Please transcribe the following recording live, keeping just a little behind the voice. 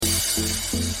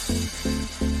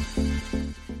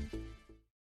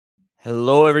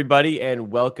Hello, everybody,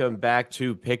 and welcome back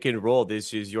to Pick and Roll.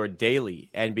 This is your daily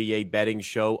NBA betting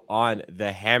show on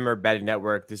the Hammer Betting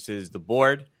Network. This is the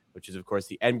board, which is, of course,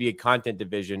 the NBA content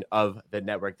division of the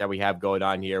network that we have going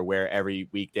on here, where every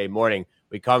weekday morning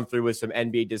we come through with some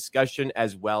NBA discussion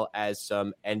as well as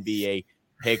some NBA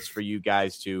picks for you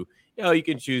guys to, you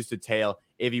can choose to tail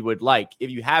if you would like.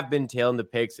 If you have been tailing the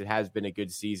picks, it has been a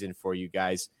good season for you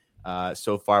guys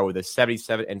so far with a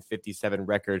 77-57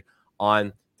 record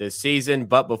on this season.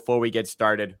 But before we get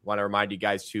started, I want to remind you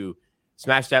guys to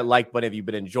smash that like button if you've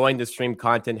been enjoying the stream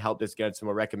content, help us get some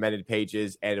more recommended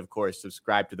pages, and of course,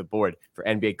 subscribe to the board for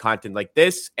NBA content like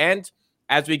this. And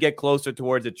as we get closer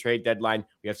towards the trade deadline,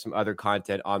 we have some other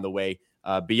content on the way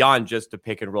beyond just the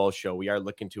pick and roll show. We are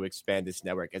looking to expand this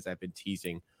network, as I've been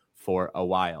teasing for a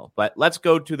while. But let's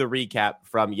go to the recap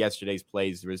from yesterday's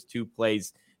plays. There was two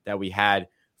plays that we had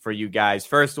for you guys.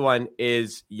 First one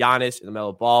is Giannis and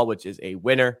LaMelo Ball, which is a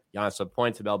winner. Giannis on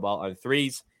points, LaMelo Ball on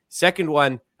threes. Second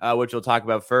one, which we'll talk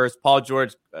about first, Paul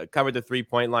George covered the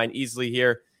three-point line easily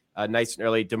here, nice and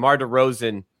early. DeMar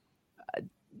DeRozan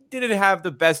didn't have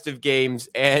the best of games,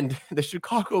 and the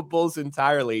Chicago Bulls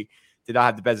entirely did not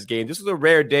have the best game. This was a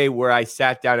rare day where I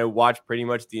sat down and watched pretty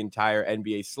much the entire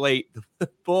NBA slate. The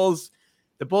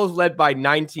Bulls led by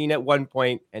 19 at one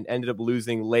point and ended up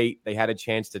losing late. They had a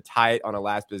chance to tie it on a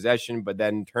last possession, but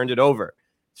then turned it over.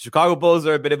 The Chicago Bulls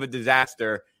are a bit of a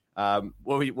disaster.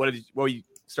 What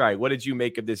did you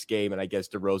make of this game, and I guess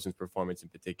DeRozan's performance in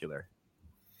particular?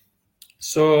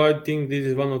 So I think this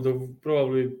is one of the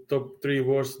probably top three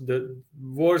worst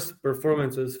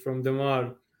performances from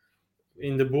DeMar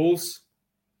in the Bulls,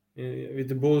 with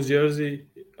the Bulls jersey.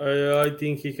 I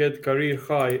think he had career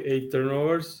high 8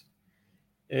 turnovers.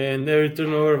 And every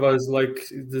turnover was like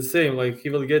the same. Like he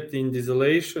will get in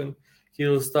isolation,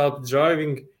 he'll stop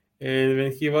driving, and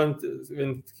when he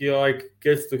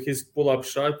gets to his pull-up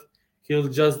shot, he'll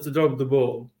just drop the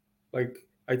ball. Like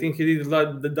I think he did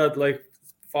that like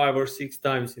 5 or 6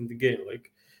 times in the game.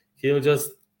 Like he'll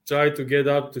just try to get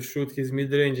up to shoot his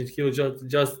mid-range, and he'll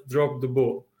just drop the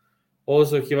ball.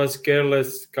 Also, he was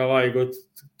careless. Kawhi got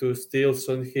 2 steals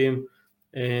on him,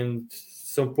 and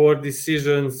some poor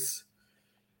decisions.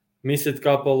 Missed a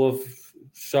couple of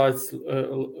shots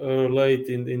late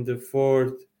in the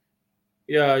fourth.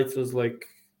 Yeah, it was like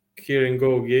here and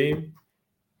go game.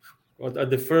 But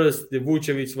at the first, the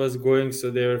Vucevic was going,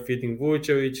 so they were feeding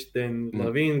Vucevic. Then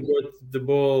Lavin got the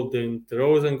ball. Then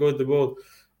DeRozan got the ball.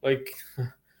 Like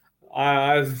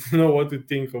I don't know what to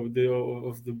think of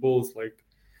the Bulls. Like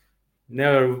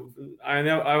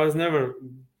I was never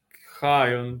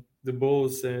high on the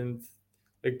Bulls, and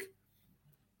like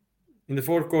in the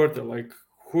fourth quarter, like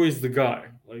who is the guy?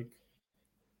 Like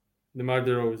DeMar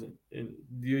DeRozan, and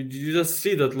you just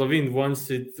see that Lavin wants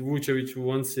it, Vucevic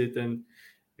wants it, and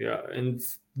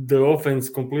the offense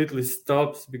completely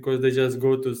stops because they just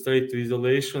go straight to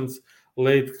isolations,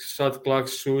 late shot clock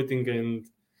shooting, and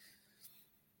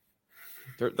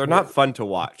they're not fun to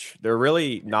watch. They're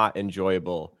really not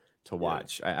enjoyable to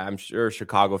watch. I'm sure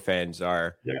Chicago fans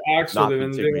are actually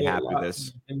not particularly happy with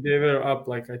this. And they were up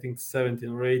like I think 17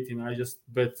 or 18. I just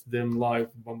bet them live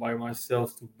by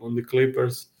myself on the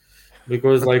Clippers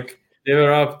because like they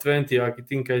were up 20, I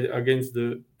think, against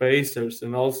the Pacers,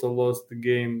 and also lost the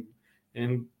game.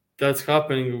 And that's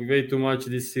happening way too much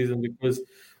this season because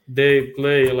they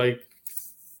play like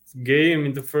game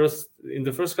in the first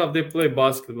half. They play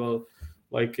basketball.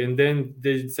 Like, and then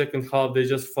the second half, they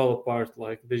just fall apart.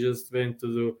 Like, they just went to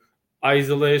do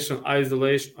isolation.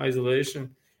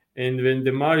 And when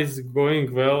DeMar is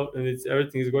going well and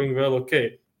everything is going well,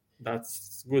 okay,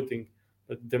 that's a good thing.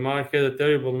 But DeMar had a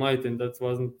terrible night, and that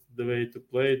wasn't the way to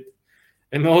play it.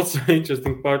 And also,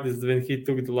 interesting part is when he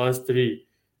took the last three,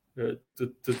 like,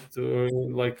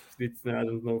 I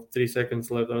don't know, 3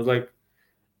 seconds left. I was like,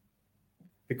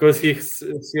 because he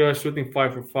was shooting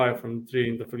 5 for 5 from 3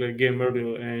 in the game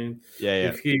earlier, and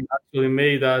if he actually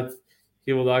made that,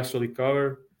 he will actually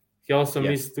cover. He also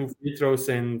missed 2 free throws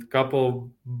and a couple of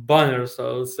banners,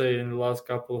 I would say, in the last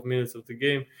couple of minutes of the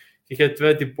game. He had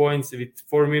 20 points with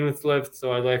 4 minutes left,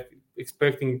 so I like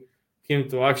expecting him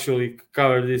to actually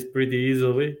cover this pretty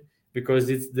easily because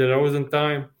it's the DeRozan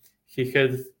time. He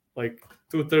had like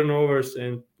 2 turnovers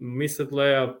and missed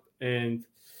layup and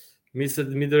missed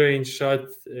mid-range shot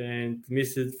and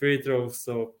missed free throws.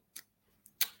 So,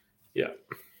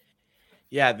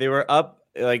 yeah, they were up.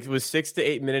 Like, it was 6 to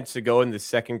 8 minutes to go in the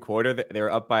second quarter. They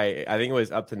were up by, I think it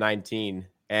was up to 19,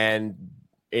 and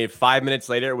 5 minutes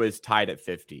later, it was tied at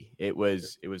 50. It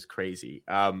was crazy.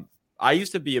 I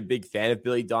used to be a big fan of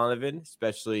Billy Donovan,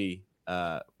 especially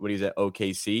when he was at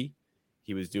OKC.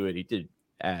 He did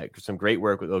some great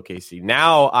work with OKC.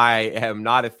 Now I am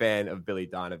not a fan of Billy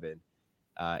Donovan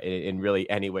in really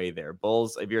any way there.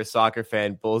 Bulls, if you're a soccer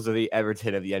fan, Bulls are the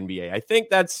Everton of the NBA. I think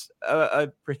that's a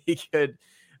pretty good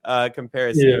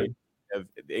comparison of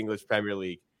the English Premier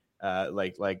League,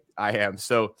 like I am.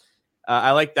 So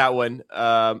I like that one.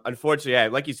 Unfortunately, yeah,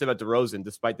 like you said about DeRozan,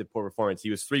 despite the poor performance, he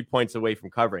was 3 points away from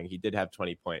covering. He did have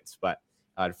 20 points, but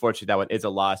unfortunately, that one is a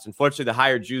loss. Unfortunately, the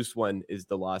higher juice one is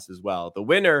the loss as well. The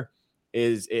winner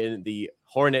is in the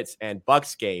Hornets and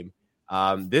Bucks game.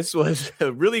 This was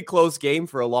a really close game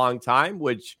for a long time,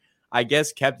 which I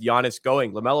guess kept Giannis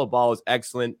going. LaMelo Ball was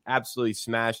excellent, absolutely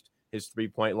smashed his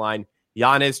 3-point line.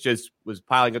 Giannis just was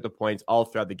piling up the points all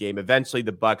throughout the game. Eventually,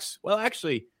 the Bucks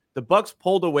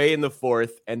pulled away in the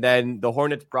fourth, and then the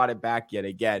Hornets brought it back yet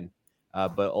again.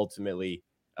 But ultimately,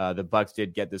 the Bucks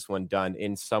did get this one done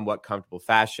in somewhat comfortable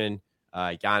fashion.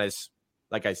 Giannis,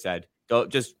 like I said,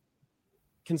 just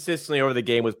consistently over the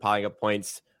game was piling up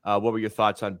points. What were your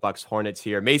thoughts on Bucks Hornets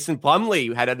here? Mason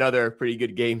Plumlee had another pretty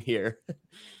good game here.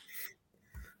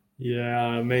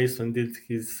 Yeah, Mason did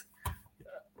his.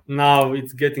 Now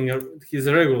it's getting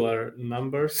his regular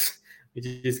numbers, which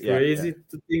is crazy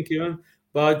to think even.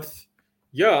 But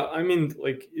yeah, I mean,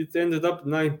 like it ended up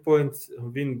 9 points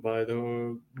win by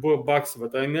the Bucks,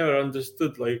 but I never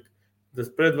understood like the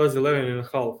spread was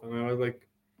 11.5, and I was like,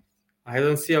 I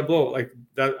don't see a blow like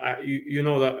that. You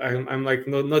know that I'm like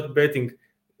not betting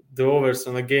the overs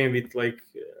on a game with like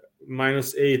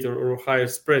 -8 or higher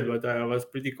spread, but I was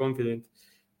pretty confident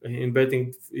in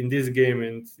betting in this game,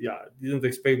 and yeah, didn't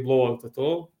expect blowout at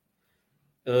all.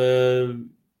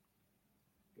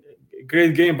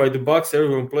 Great game by the Bucks.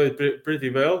 Everyone played pretty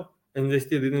well, and they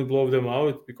still didn't blow them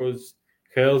out because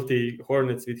healthy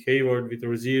Hornets with Hayward, with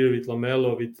Rozier, with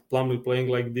LaMelo, with Plumlee playing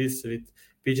like this, with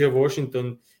PJ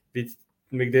Washington, with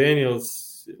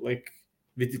McDaniels, like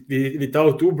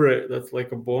without Oubre, that's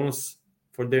like a bonus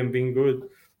for them being good.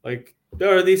 Like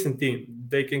they're a decent team.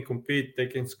 They can compete. They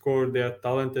can score. They are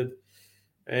talented,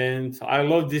 and I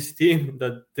love this team.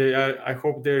 That they are. I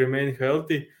hope they remain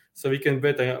healthy, so we can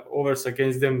bet overs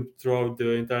against them throughout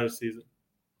the entire season.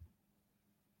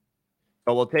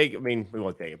 But we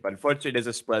won't take it. But unfortunately, there's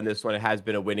a spread in this one. It has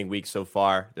been a winning week so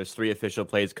far. There's 3 official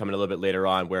plays coming a little bit later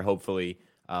on where hopefully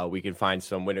we can find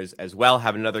some winners as well,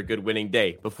 have another good winning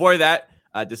day. Before that,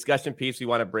 discussion piece we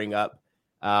want to bring up.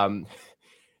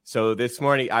 So this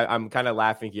morning, I'm kind of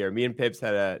laughing here. Me and Pips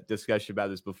had a discussion about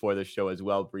this before the show as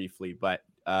well, briefly. But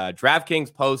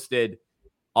DraftKings posted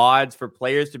odds for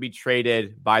players to be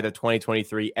traded by the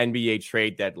 2023 NBA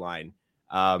trade deadline.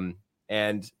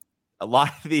 And a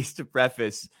lot of these, to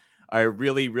preface, are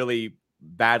really, really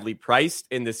badly priced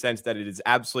in the sense that it is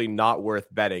absolutely not worth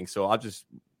betting. So I'll just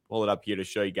pull it up here to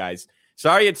show you guys.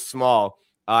 Sorry, it's small.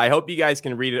 I hope you guys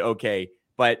can read it okay.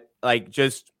 But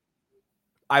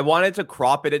I wanted to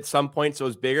crop it at some point so it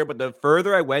was bigger. But the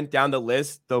further I went down the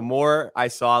list, the more I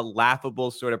saw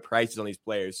laughable sort of prices on these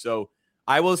players. So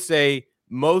I will say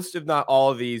most, if not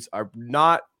all of these, are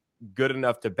not good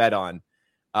enough to bet on.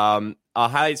 I'll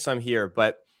highlight some here,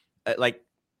 but let's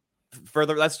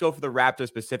go for the Raptors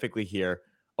specifically here.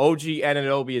 OG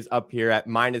Anunoby is up here at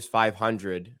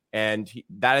 -500, and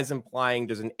that is implying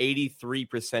there's an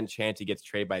 83% chance he gets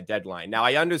traded by deadline. Now,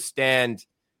 I understand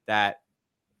that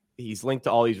he's linked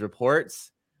to all these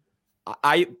reports.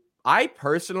 I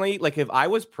personally, like, if I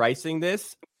was pricing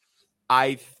this,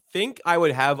 I think I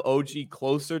would have OG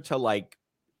closer to like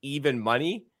even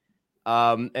money.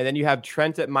 And then you have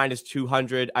Trent at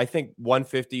 -200. I think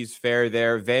 150 is fair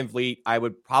there. Van Vliet, I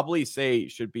would probably say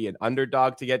should be an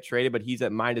underdog to get traded, but he's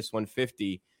at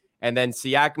 -150. And then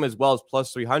Siakam as well as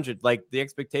 +300. Like the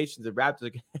expectations of Raptors are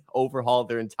going to overhaul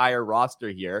their entire roster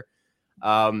here.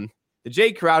 The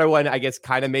Jay Crowder one, I guess,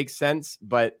 kind of makes sense,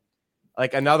 but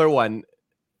like another one,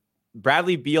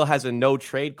 Bradley Beal has a no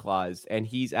trade clause and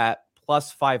he's at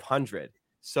 +500.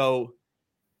 So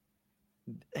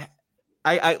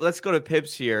I let's go to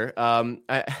Pips here.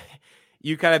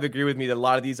 You kind of agree with me that a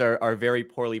lot of these are very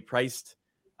poorly priced.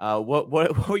 What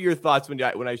were your thoughts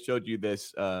when I showed you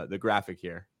this the graphic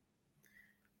here?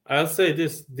 I'll say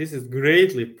this is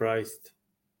greatly priced.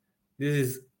 This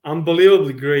is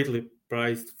unbelievably greatly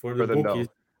priced for the bookies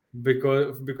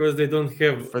because they don't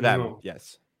have for them.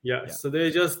 Yes. Yeah. So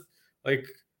they just like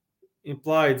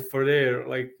implied for their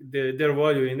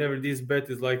value in every this bet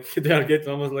is like they are getting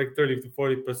almost like 30 to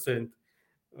 40%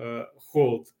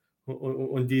 hold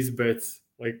on these bets,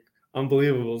 like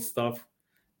unbelievable stuff.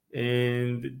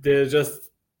 And they're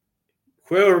just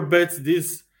whoever bets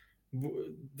this,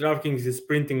 DraftKings is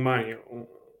printing money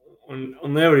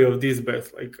on every of these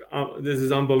bets. Like this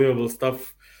is unbelievable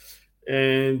stuff.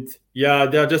 And yeah,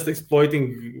 they are just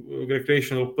exploiting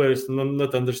recreational players,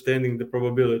 not understanding the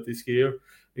probabilities here,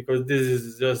 because this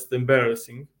is just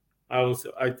embarrassing.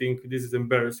 I think this is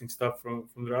embarrassing stuff from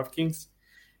DraftKings.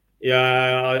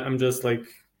 Yeah, I'm just like,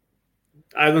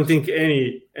 I don't think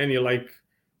any like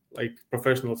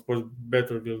professional sports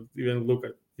better will even look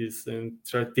at this and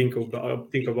try to think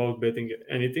about betting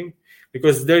anything,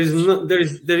 because there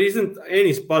isn't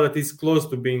any spot that is close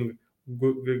to being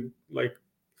good, like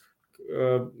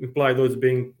implied odds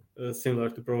being similar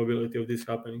to probability of this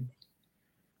happening.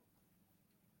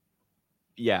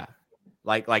 Yeah,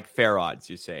 like fair odds.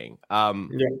 You're saying.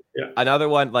 Yeah. Another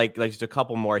one, like just a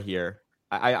couple more here.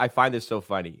 I find this so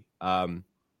funny.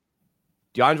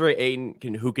 DeAndre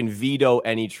Ayton, who can veto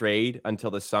any trade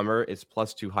until the summer, is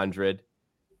plus 200.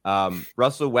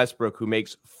 Russell Westbrook, who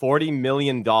makes $40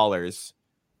 million,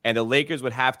 and the Lakers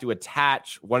would have to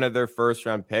attach one of their first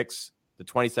round picks, the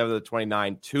 27th or the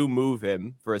 29, to move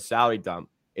him for a salary dump,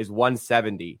 is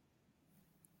 170.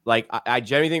 Like, I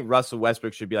genuinely think Russell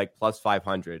Westbrook should be like plus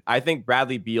 500. I think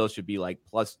Bradley Beal should be like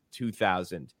plus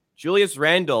 2,000. Julius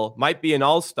Randle might be an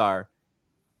all-star,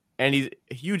 and he's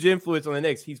a huge influence on the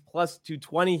Knicks. He's plus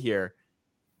 220 here.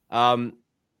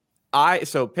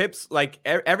 So Pips, like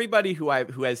everybody who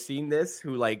has seen this,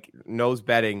 who like knows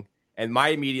betting, and my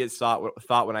immediate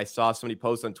thought when I saw somebody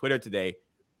post on Twitter today,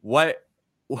 where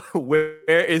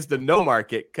is the no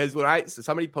market? Because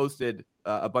somebody posted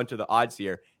a bunch of the odds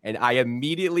here, and I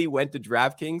immediately went to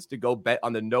DraftKings to go bet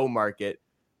on the no market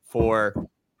for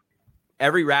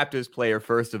every Raptors player,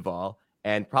 first of all,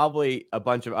 and probably a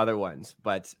bunch of other ones.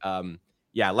 But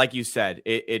yeah, like you said,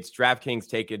 it's DraftKings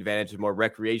taking advantage of more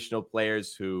recreational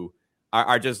players who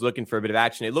are just looking for a bit of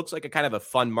action. It looks like a kind of a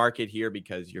fun market here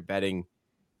because you're betting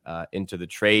into the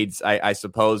trades, I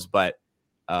suppose. But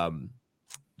I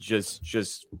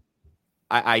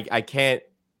can't.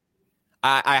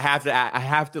 I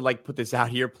have to like put this out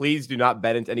here. Please do not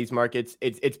bet into any of these markets.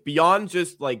 It's beyond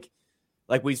just like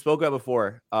we spoke about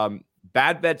before.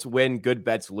 Bad bets win, good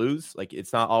bets lose. Like,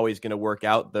 it's not always going to work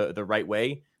out the right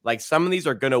way. Like, some of these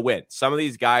are going to win. Some of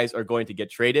these guys are going to get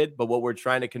traded. But what we're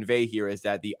trying to convey here is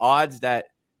that the odds that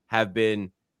have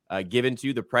been given to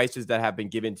you, the prices that have been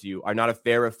given to you, are not a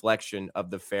fair reflection of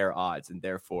the fair odds. And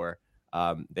therefore,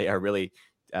 they are really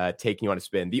taking you on a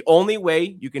spin. The only way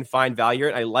you can find value,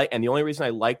 and the only reason I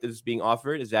like this being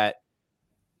offered is that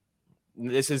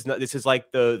this is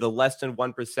like the less than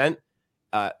 1%.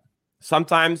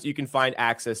 Sometimes you can find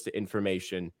access to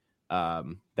information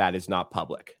that is not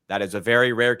public. That is a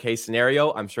very rare case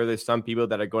scenario. I'm sure there's some people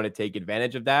that are going to take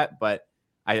advantage of that, but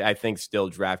I think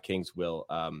still DraftKings will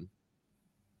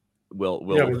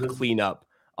clean up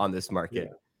on this market.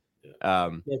 Yeah.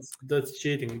 That's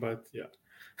cheating, but yeah.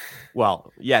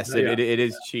 Well, yes, it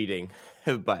is cheating,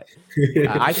 but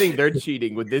I think they're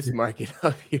cheating with this market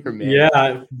up here, man.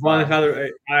 Yeah,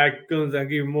 100. I couldn't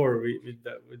agree more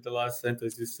with the last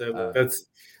sentence you said. That's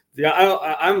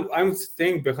I'm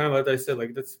staying behind what I said.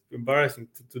 Like, that's embarrassing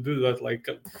to do that. Like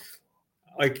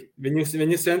when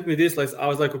you sent me this, like I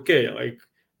was like, okay, like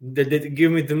they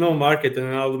give me the no market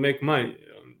and I'll make money.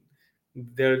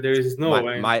 There is no.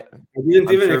 I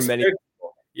didn't even expect.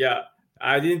 Yeah,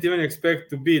 I didn't even expect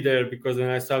to be there, because when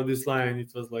I saw this line,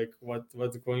 it was like,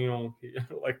 what's going on here?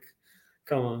 Like,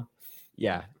 come on.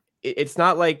 Yeah, it's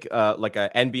not like a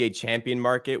NBA champion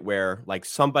market where like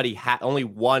somebody only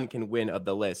one can win of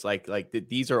the list.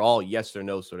 These are all yes or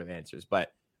no sort of answers,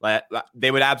 but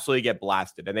they would absolutely get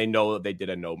blasted, and they know they did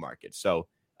a no market, so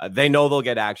they know they'll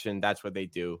get action. That's what they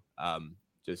do.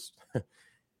 Just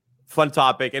fun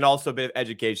topic, and also a bit of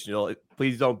educational.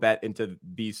 Please don't bet into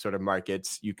these sort of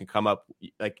markets. You can come up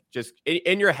like just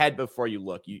in your head before you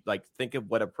look. You like think of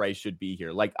what a price should be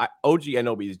here. Like OG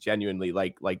Anunoby is genuinely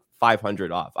like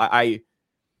 500 off. I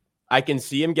can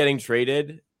see him getting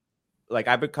traded. Like,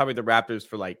 I've been covering the Raptors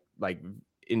for like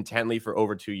intently for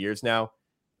over 2 years now.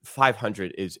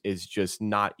 500 is just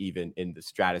not even in the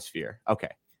stratosphere. Okay,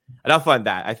 enough on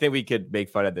that. I think we could make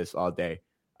fun of this all day.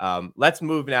 Let's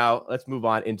move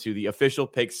on into the official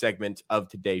pick segment of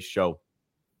today's show.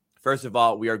 First of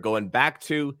all, we are going back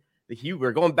to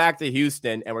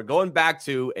Houston, and we're going back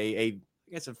to I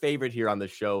guess a favorite here on the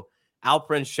show,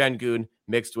 Alperen Şengün,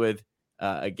 mixed in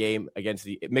a game against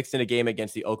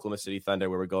the Oklahoma City Thunder,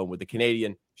 where we're going with the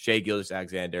Canadian Shai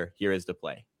Gilgeous-Alexander. Here is the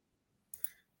play.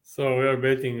 So we are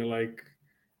betting like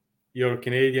your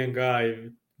Canadian guy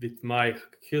with my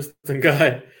Houston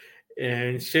guy.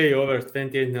 And Shai over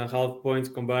 28.5 points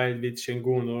combined with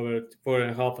Şengün over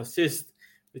 4.5 assists,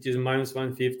 which is minus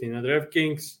 150 in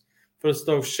DraftKings. First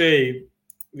off, Shai,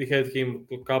 we had him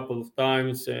a couple of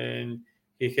times, and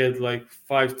He had like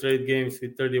 5 straight games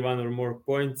with 31 or more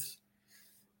points.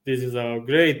 This is a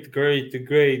great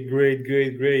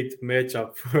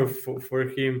matchup for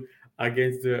him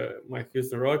against my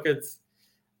Houston Rockets.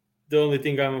 The only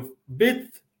thing I'm a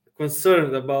bit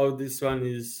concerned about this one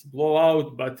is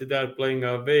blowout, but they are playing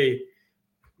away.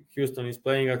 Houston is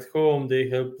playing at home. They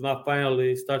have now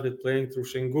finally started playing through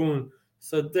Shengun,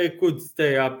 so they could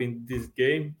stay up in this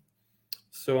game.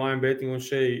 So I'm betting on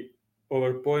Shea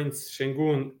over points,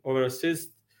 Shengun over assist.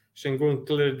 Shengun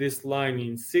cleared this line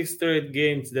in 6 straight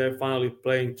games. They're finally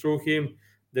playing through him.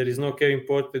 There is no Kevin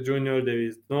Porter Jr., there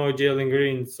is no Jalen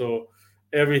Green, so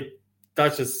every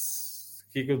touches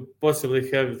he could possibly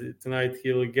have tonight,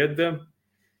 he'll get them.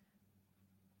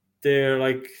 Their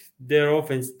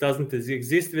offense doesn't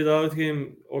exist without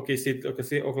him.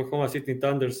 Oklahoma City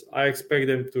Thunders, I expect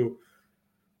them to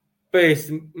pay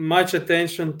much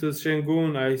attention to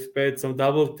Shengun. I expect some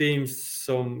double teams,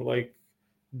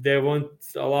 they won't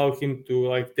allow him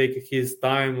to take his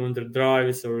time on the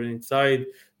drives or inside.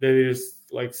 They will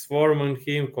swarm on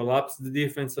him, collapse the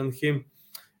defense on him,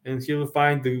 and he'll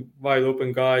find the wide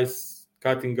open guys,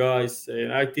 cutting guys.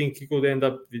 And I think he could end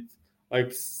up with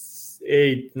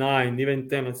 8, 9, even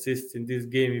 10 assists in this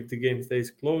game if the game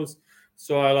stays close.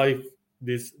 So I like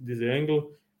this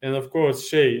angle. And of course,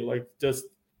 Shea,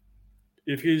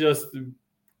 if he just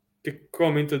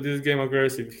come into this game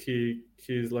aggressive,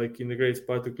 he's in a great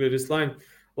spot to clear this line.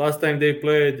 Last time they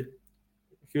played,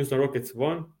 Houston Rockets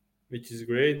won, which is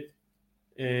great.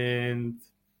 And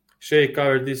Shea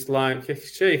covered this line.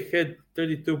 Shea had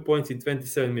 32 points in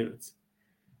 27 minutes.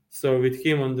 So with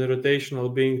him on the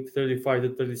rotational being 35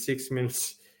 to 36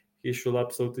 minutes, he should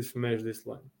absolutely smash this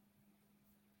line.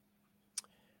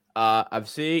 I'm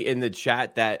seeing in the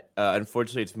chat that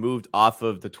unfortunately it's moved off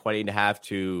of the 20.5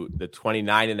 to the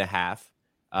 29.5,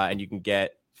 and you can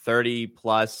get 30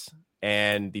 plus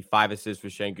and the 5 assists for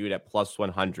Shengun at plus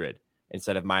 100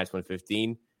 instead of minus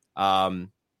 115.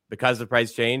 Because the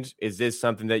price change, is this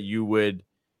something that you would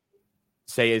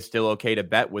say is still okay to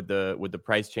bet with the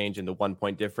price change and the 1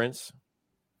 point difference?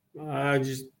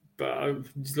 Let's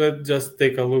just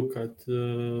take a look at.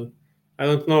 I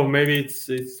don't know. Maybe it's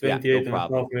 28 no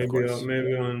problem, and a half.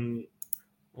 Maybe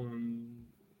on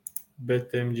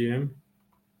BetMGM.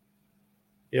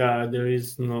 Yeah, there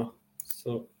is no.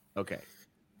 So okay,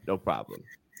 no problem.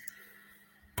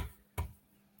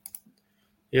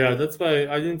 Yeah, that's why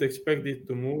I didn't expect it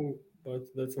to move, but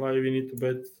that's why we need to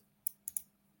bet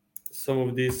some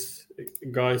of these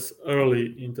guys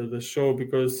early into the show,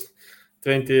 because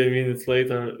 28 minutes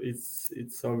later it's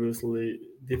obviously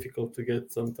difficult to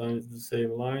get sometimes the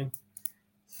same line.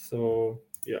 So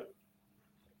yeah,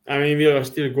 I mean, we are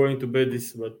still going to bet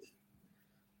this, but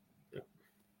yeah.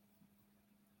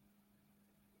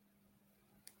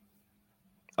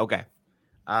 Okay.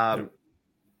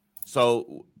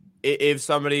 So if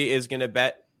somebody is going to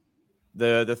bet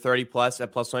the 30 plus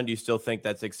at plus 1, do you still think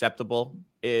that's acceptable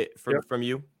from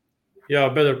you? Yeah,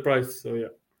 better price. So yeah.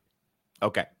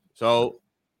 Okay. So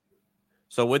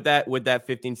with that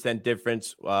 15-cent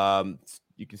difference,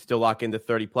 you can still lock in the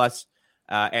 30 plus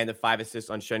and the 5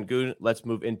 assists on Shengun. Let's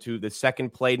move into the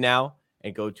second play now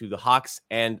and go to the Hawks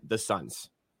and the Suns.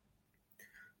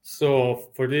 So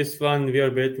for this one, we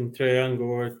are betting Trae Young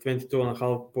over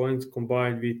 22.5 points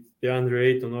combined with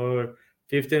DeAndre Ayton over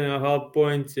 15.5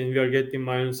 points, and we are getting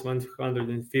minus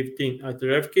 115 at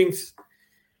DraftKings.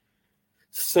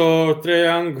 So Trae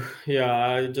Young,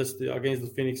 yeah, just against the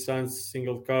Phoenix Suns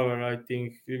single cover, I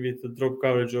think with the drop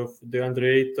coverage of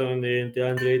DeAndre Ayton and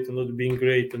DeAndre Ayton not being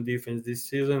great on defense this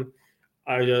season,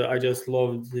 I just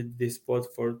love this spot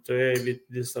for Trae with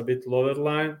this a bit lower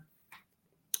line.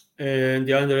 And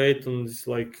DeAndre Ayton is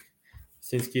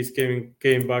since he's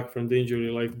came back from the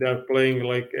injury, they're playing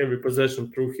every possession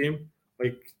through him.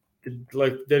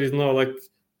 There is no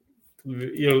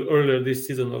earlier this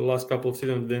season or last couple of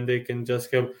seasons, then they can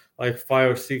just have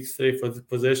 5 or 6 straight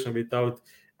possession without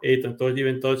Ayton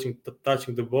even touching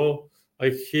the ball.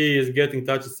 He is getting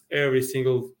touches every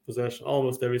single possession,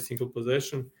 almost every single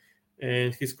possession,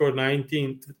 and he scored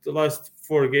 19. The last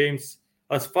 5 games,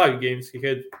 he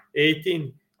had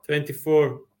 18,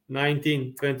 24,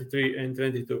 19, 23, and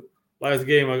 22. Last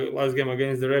game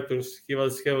against the Raptors, he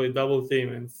was heavily double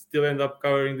teamed and still end up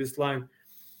covering this line.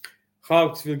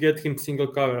 Hawks will get him single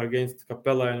cover against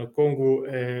Capella and Okongwu,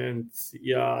 and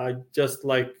yeah, I just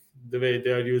like the way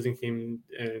they are using him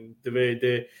and the way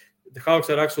the Hawks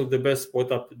are actually the best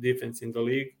spot up defense in the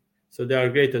league. So they are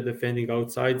great at defending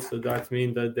outside. So that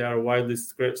means that they are widely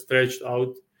stretched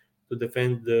out to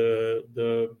defend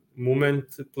the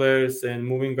movement players and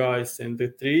moving guys and the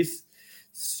threes.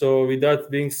 So with that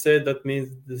being said, that means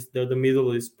that the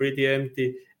middle is pretty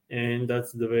empty, and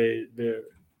that's the way the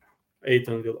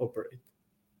Aiton will operate.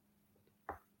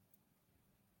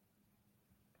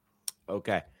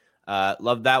 Okay.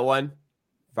 Love that one.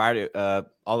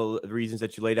 All the reasons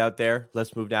that you laid out there.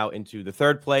 Let's move now into the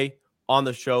third play on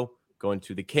the show, going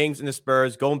to the Kings and the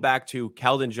Spurs, going back to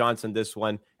Keldon Johnson this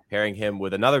one, pairing him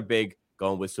with another big,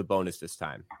 going with Sabonis this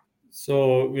time.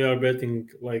 So we are betting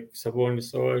like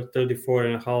Sabonis over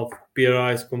 34.5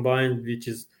 PRIs combined, which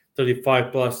is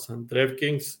 35 plus on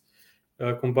DraftKings,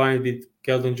 combined with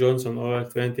Keldon Johnson over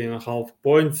 20.5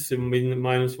 points,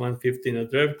 minus 115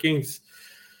 at DraftKings.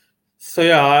 So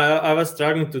yeah, I was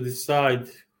struggling to decide,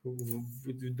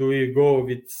 do we go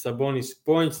with Sabonis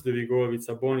points, do we go with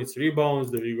Sabonis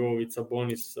rebounds, do we go with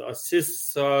Sabonis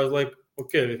assists? So I was like,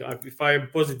 okay, if I'm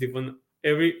positive on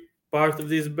every part of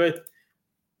this bet,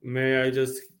 may I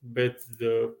just bet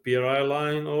the PRI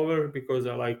line over because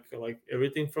I like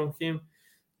everything from him.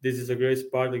 This is a great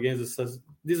spot against the.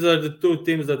 These are the two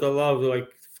teams that allow like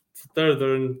third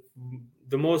and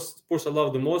the most. Spurs allow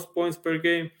the most points per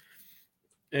game,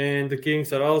 and the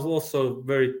Kings are also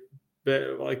very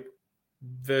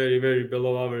very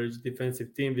below average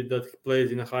defensive team with that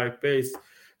plays in a high pace.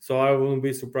 So I wouldn't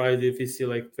be surprised if we see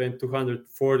like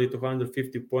 240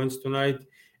 250 points tonight.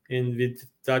 And with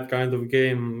that kind of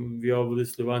game, we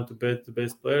obviously want to bet the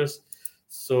best players.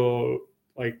 So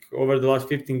like over the last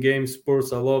 15 games,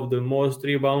 Spurs allow the most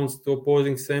rebounds to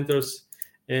opposing centers,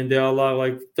 and they allow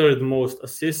like third most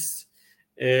assists.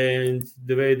 And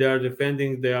the way they are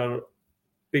defending, they are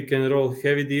pick and roll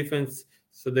heavy defense,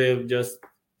 so they'll just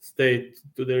stay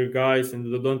to their guys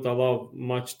and they don't allow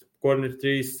much corner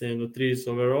threes and threes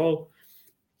overall.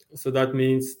 So that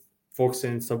means Fox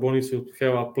and Sabonis will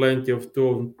have a plenty of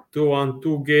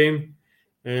 2-on-2 game,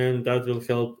 and that will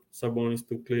help Sabonis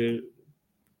to clear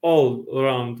all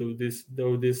around of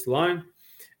this line.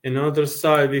 And on the other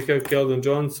side, we have Keldon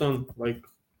Johnson. Like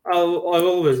I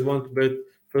always want to bet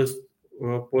first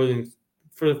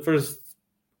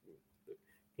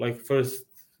first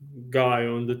guy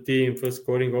on the team, first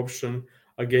scoring option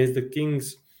against the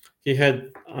Kings. He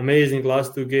had amazing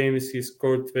last two games. He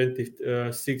scored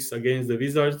 26 against the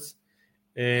Wizards,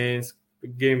 and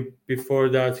game before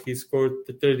that he scored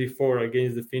 34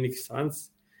 against the Phoenix Suns.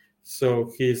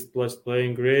 So he's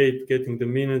playing great, getting the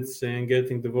minutes and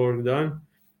getting the work done.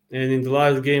 And in the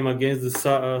last game against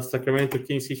the Sacramento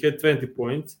Kings, he had 20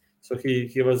 points. So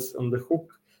he was on the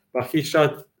hook, but he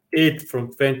shot 8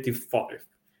 from 25.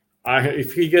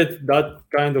 If he gets that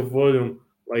kind of volume,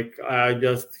 like I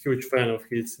just huge fan of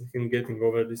him getting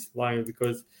over this line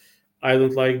because I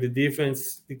don't like the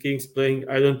defense the Kings playing.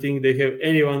 I don't think they have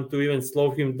anyone to even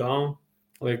slow him down.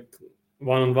 Like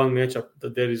one-on-one matchup,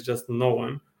 that there is just no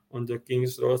one on the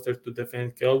Kings roster to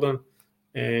defend Keldon.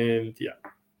 And yeah.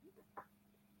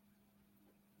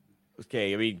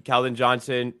 Okay, I mean, Keldon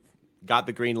Johnson got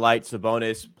the green light.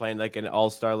 Sabonis playing like an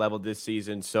all-star level this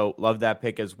season. So love that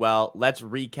pick as well. Let's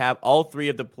recap all three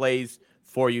of the plays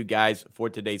for you guys for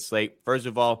today's slate. First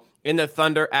of all, in the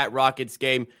Thunder at Rockets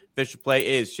game, official play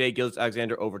is Shai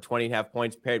Gilgeous-Alexander over 20.5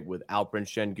 points paired with Alperen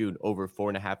Şengün over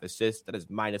 4.5 assists. That is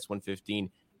minus 115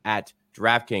 at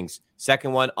DraftKings.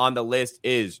 Second one on the list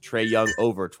is Trae Young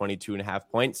over 22.5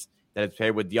 points. That is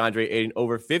paired with DeAndre Ayton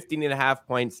over 15.5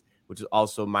 points, which is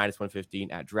also minus 115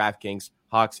 at DraftKings.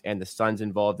 Hawks and the Suns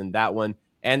involved in that one.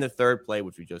 And the third play,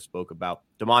 which we just spoke about,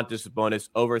 Domantas Sabonis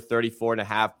over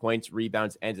 34.5 points,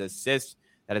 rebounds, and assists.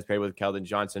 That is paired with Keldon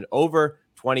Johnson over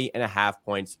 20.5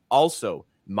 points, also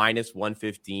minus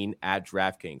 115 at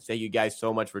DraftKings. Thank you guys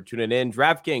so much for tuning in.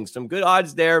 DraftKings, some good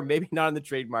odds there. Maybe not in the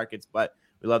trade markets, but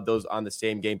we love those on the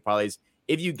same game parlays.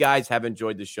 If you guys have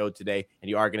enjoyed the show today and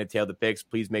you are going to tail the picks,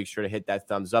 please make sure to hit that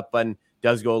thumbs up button.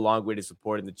 Does go a long way to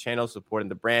supporting the channel, supporting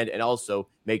the brand, and also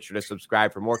make sure to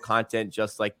subscribe for more content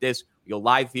just like this. We go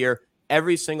live here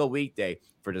every single weekday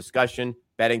for discussion,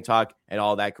 betting talk, and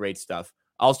all that great stuff.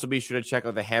 Also, be sure to check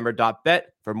out the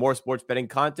hammer.bet for more sports betting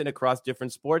content across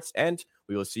different sports, and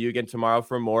we will see you again tomorrow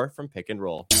for more from Pick and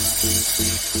Roll.